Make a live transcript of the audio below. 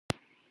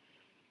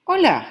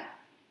Hola,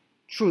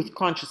 Truth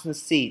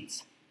Consciousness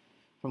Seeds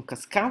from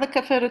Cascada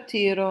Cafe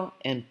Retiro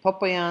in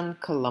Popayan,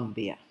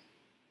 Colombia.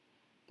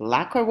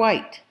 Black or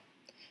white,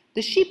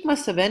 the sheep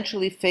must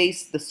eventually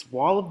face this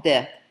wall of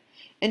death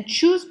and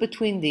choose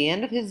between the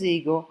end of his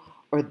ego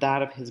or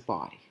that of his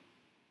body.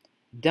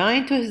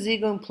 Dying to his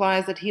ego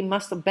implies that he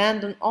must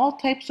abandon all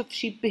types of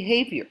sheep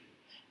behavior,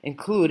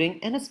 including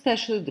and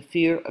especially the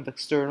fear of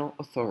external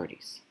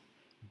authorities.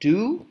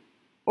 Do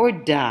or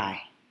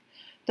die.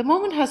 The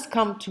moment has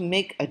come to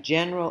make a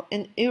general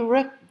and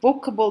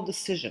irrevocable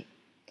decision.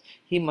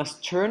 He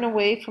must turn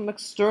away from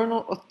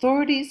external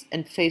authorities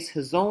and face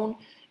his own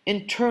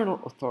internal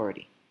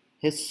authority,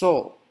 his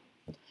soul.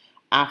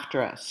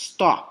 After a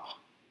stop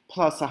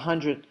plus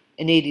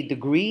 180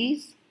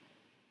 degrees,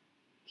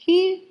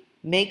 he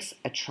makes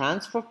a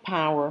transfer of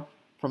power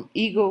from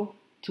ego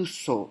to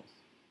soul.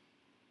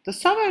 The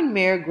sovereign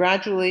mare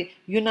gradually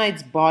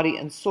unites body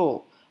and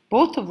soul,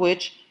 both of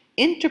which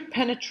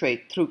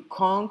interpenetrate through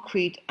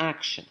concrete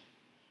action.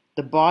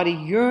 The body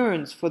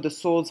yearns for the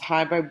soul's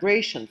high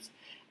vibrations,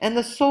 and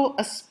the soul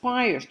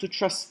aspires to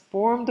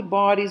transform the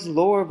body's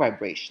lower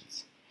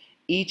vibrations.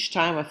 Each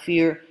time a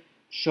fear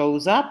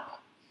shows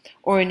up,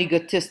 or an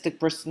egotistic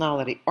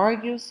personality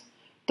argues,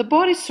 the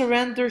body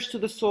surrenders to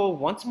the soul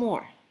once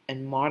more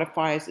and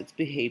modifies its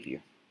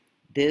behavior.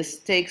 This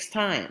takes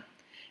time,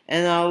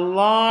 and a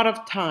lot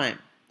of time,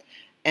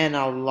 and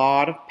a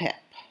lot of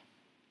pep,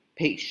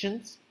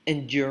 patience,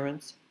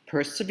 endurance,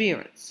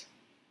 perseverance.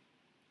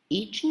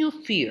 Each new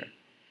fear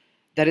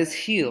that is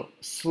healed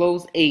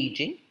slows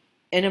aging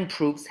and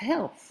improves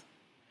health.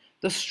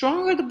 The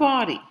stronger the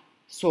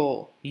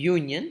body-soul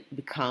union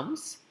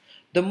becomes,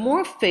 the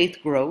more faith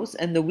grows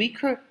and the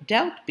weaker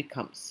doubt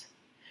becomes.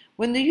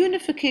 When the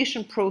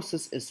unification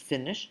process is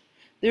finished,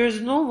 there is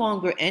no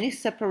longer any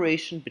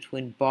separation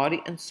between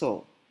body and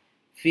soul.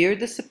 Fear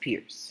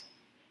disappears.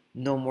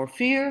 No more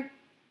fear,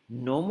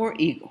 no more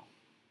ego.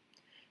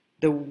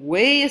 The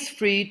way is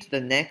free to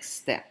the next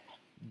step.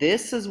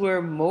 This is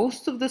where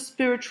most of the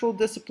spiritual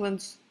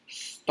disciplines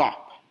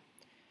stop.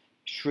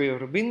 Sri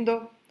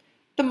Aurobindo,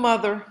 the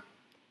Mother,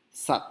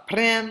 Sat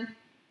Prem,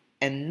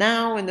 and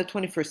now in the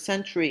 21st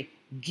century,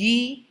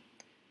 Guy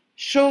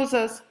shows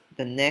us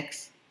the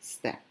next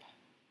step.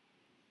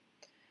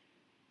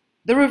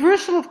 The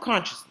reversal of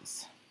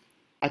consciousness.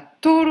 A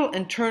total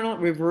internal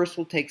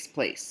reversal takes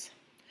place.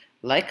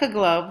 Like a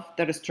glove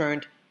that is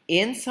turned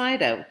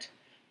inside out,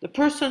 the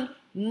person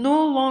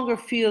no longer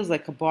feels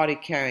like a body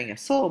carrying a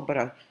soul,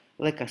 but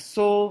like a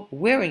soul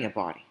wearing a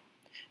body.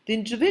 The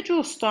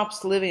individual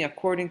stops living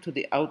according to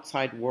the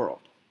outside world.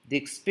 The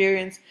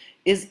experience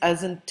is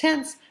as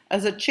intense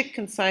as a chick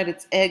inside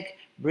its egg,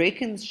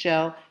 breaking the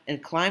shell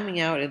and climbing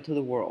out into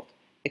the world,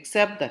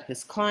 except that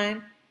his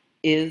climb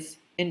is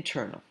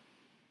internal.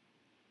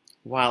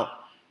 While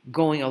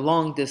going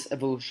along this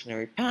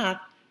evolutionary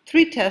path,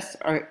 3 tests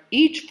are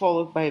each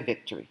followed by a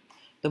victory.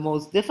 The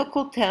most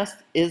difficult test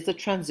is the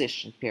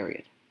transition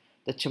period,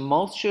 the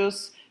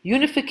tumultuous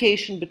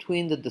unification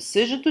between the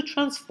decision to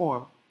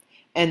transform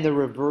and the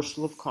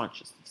reversal of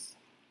consciousness.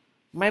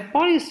 My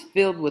body is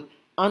filled with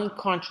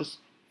unconscious,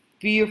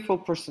 fearful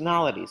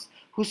personalities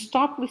who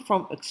stop me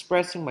from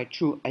expressing my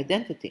true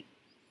identity.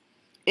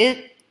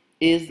 It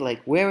is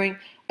like wearing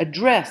a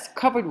dress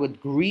covered with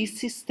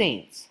greasy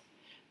stains.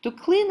 To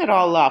clean it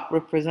all up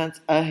represents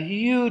a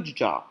huge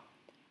job.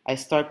 I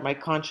start my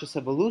conscious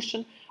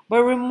evolution by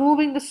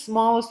removing the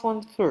smallest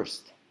ones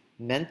first.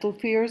 Mental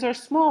fears are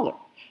smaller,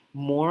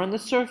 more on the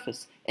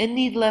surface, and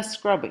need less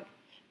scrubbing.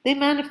 They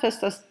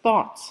manifest as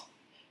thoughts.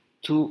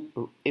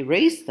 To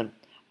erase them,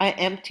 I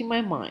empty my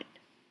mind.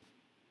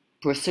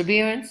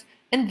 Perseverance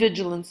and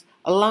vigilance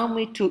allow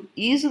me to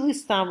easily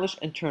establish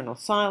internal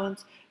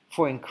silence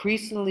for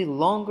increasingly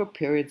longer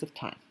periods of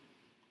time.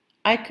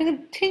 I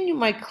continue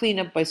my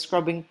cleanup by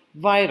scrubbing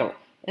vital,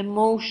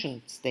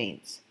 emotion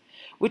stains,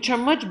 which are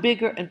much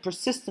bigger and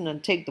persistent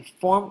and take the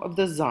form of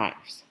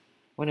desires.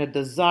 When a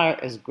desire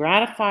is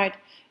gratified,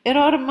 it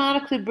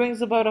automatically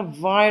brings about a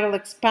vital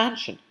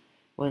expansion.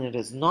 When it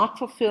is not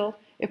fulfilled,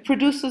 it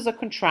produces a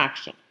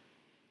contraction.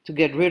 To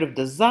get rid of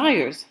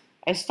desires,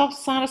 I stop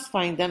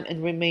satisfying them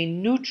and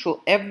remain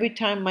neutral every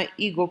time my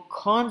ego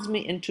cons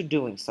me into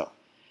doing so.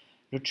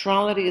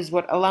 Neutrality is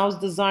what allows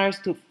desires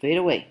to fade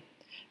away.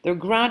 Their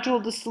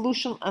gradual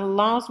dissolution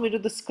allows me to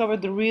discover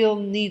the real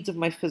needs of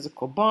my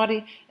physical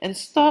body and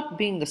stop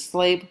being the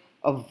slave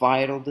of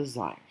vital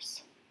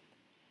desires.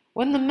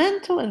 When the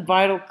mental and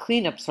vital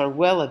cleanups are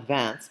well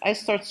advanced, I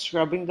start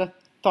scrubbing the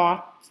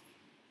thought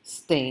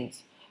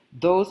stains,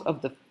 those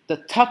of the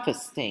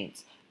toughest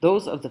stains,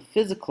 those of the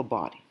physical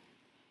body.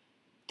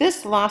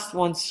 This last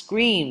one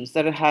screams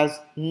that it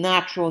has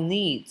natural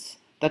needs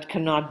that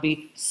cannot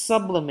be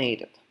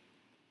sublimated.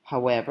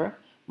 However,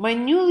 my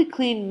newly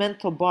cleaned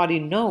mental body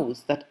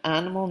knows that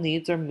animal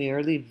needs are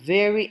merely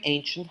very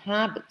ancient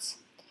habits.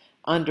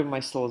 Under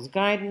my soul's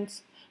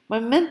guidance, my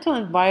mental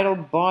and vital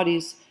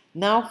bodies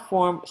now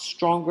form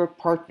stronger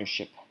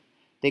partnership.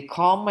 They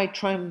calm my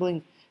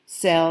trembling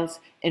cells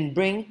and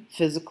bring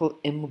physical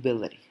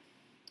immobility.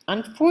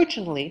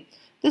 Unfortunately,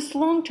 This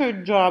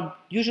long-term job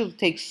usually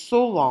takes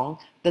so long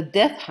that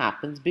death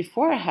happens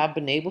before I have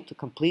been able to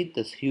complete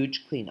this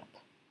huge cleanup.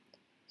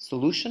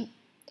 Solution?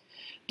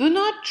 Do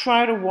not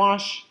try to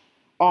wash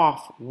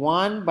off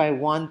one by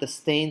one the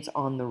stains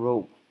on the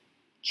robe.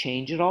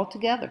 Change it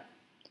altogether.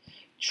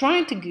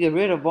 Trying to get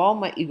rid of all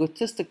my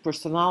egotistic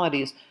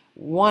personalities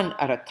one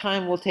at a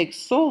time will take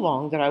so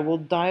long that I will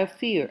die of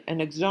fear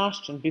and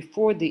exhaustion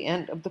before the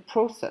end of the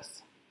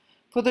process.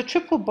 For the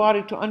triple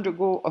body to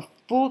undergo a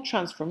full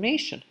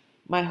transformation,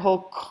 my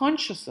whole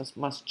consciousness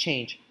must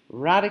change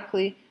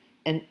radically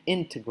and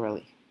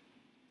integrally,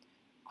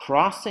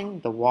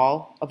 crossing the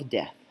wall of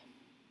death.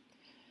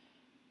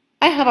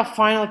 I have a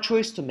final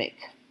choice to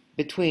make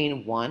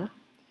between 1.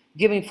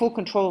 Giving full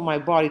control of my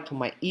body to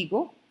my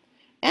ego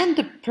and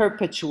the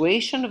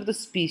perpetuation of the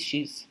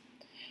species,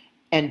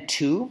 and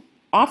 2.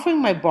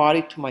 Offering my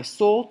body to my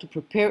soul to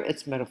prepare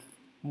its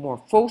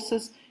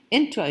metamorphosis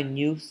into a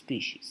new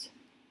species.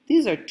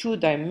 These are two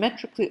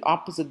diametrically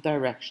opposite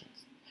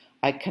directions.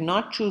 I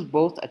cannot choose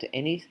both at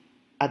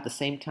the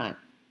same time.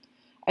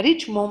 At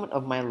each moment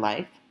of my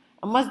life,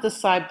 I must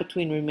decide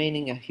between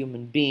remaining a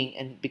human being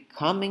and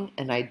becoming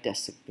an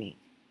egotistic being.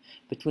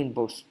 Between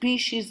both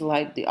species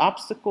lie the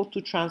obstacle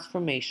to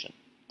transformation,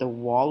 the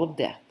wall of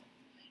death.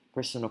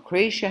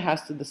 Personocratia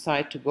has to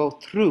decide to go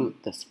through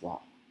this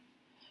wall.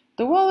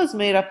 The wall is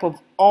made up of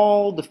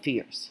all the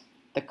fears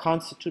that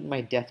constitute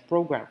my death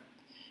program.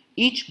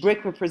 Each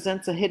brick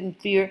represents a hidden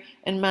fear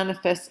and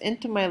manifests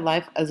into my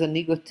life as an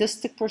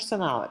egotistic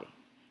personality.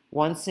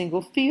 One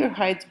single fear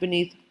hides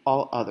beneath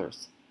all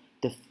others,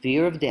 the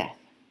fear of death,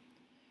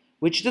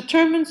 which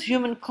determines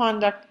human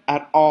conduct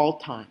at all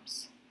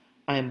times.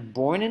 I am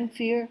born in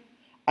fear,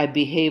 I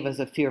behave as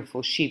a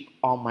fearful sheep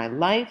all my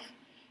life,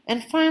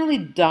 and finally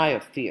die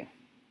of fear.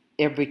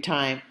 Every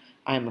time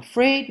I am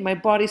afraid, my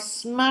body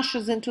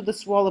smashes into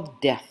this wall of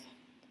death.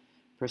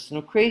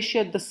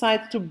 Personocratia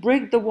decides to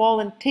break the wall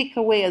and take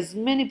away as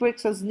many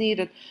bricks as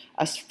needed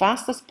as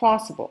fast as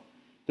possible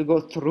to go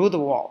through the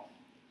wall.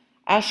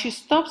 As she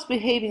stops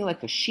behaving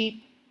like a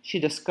sheep, she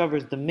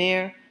discovers the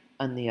mare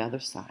on the other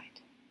side.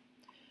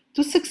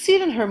 To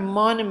succeed in her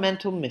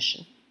monumental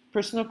mission,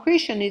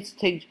 Personocratia needs to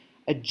take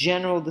a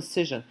general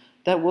decision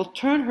that will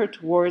turn her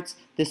towards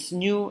this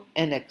new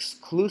and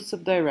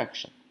exclusive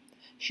direction.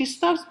 She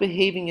stops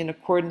behaving in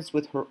accordance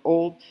with her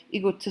old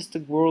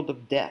egotistic world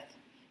of death,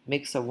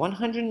 makes a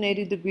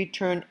 180-degree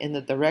turn in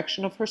the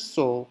direction of her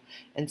soul,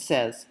 and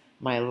says,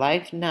 "My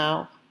life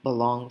now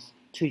belongs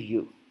to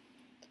you."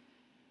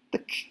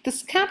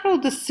 This capital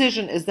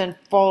decision is then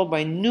followed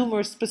by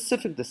numerous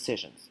specific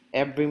decisions.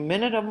 Every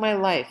minute of my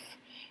life,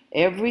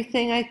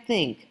 everything I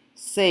think,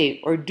 say,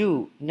 or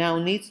do now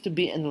needs to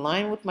be in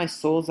line with my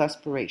soul's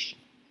aspiration.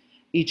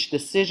 Each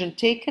decision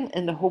taken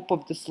in the hope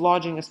of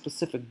dislodging a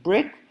specific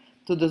brick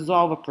to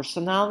dissolve a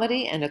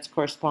personality and its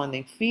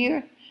corresponding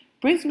fear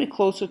brings me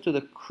closer to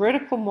the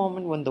critical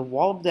moment when the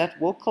wall of death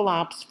will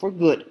collapse for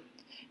good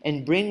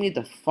and bring me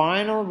the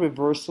final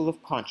reversal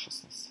of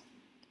consciousness.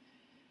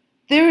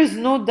 There is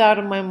no doubt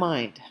in my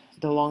mind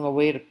the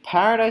long-awaited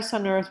paradise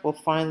on earth will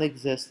finally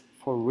exist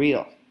for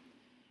real.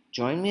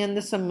 Join me in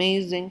this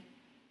amazing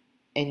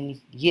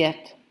and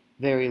yet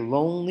very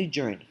lonely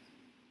journey.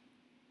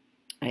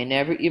 I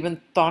never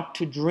even thought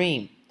to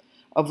dream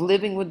of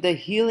living with the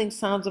healing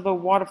sounds of a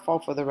waterfall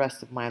for the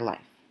rest of my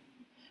life.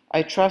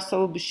 I trust I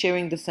will be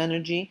sharing this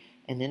energy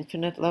and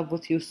infinite love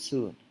with you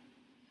soon.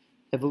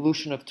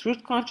 Evolution of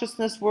Truth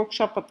Consciousness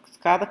Workshop at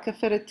Cascada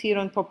Cafe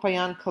Retiro in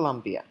Popayan,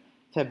 Colombia,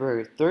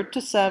 February 3rd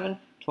to 7,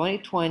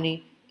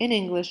 2020 in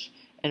English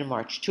and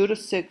March 2 to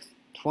 6,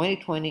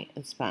 2020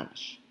 in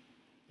Spanish.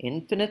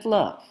 Infinite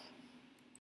love.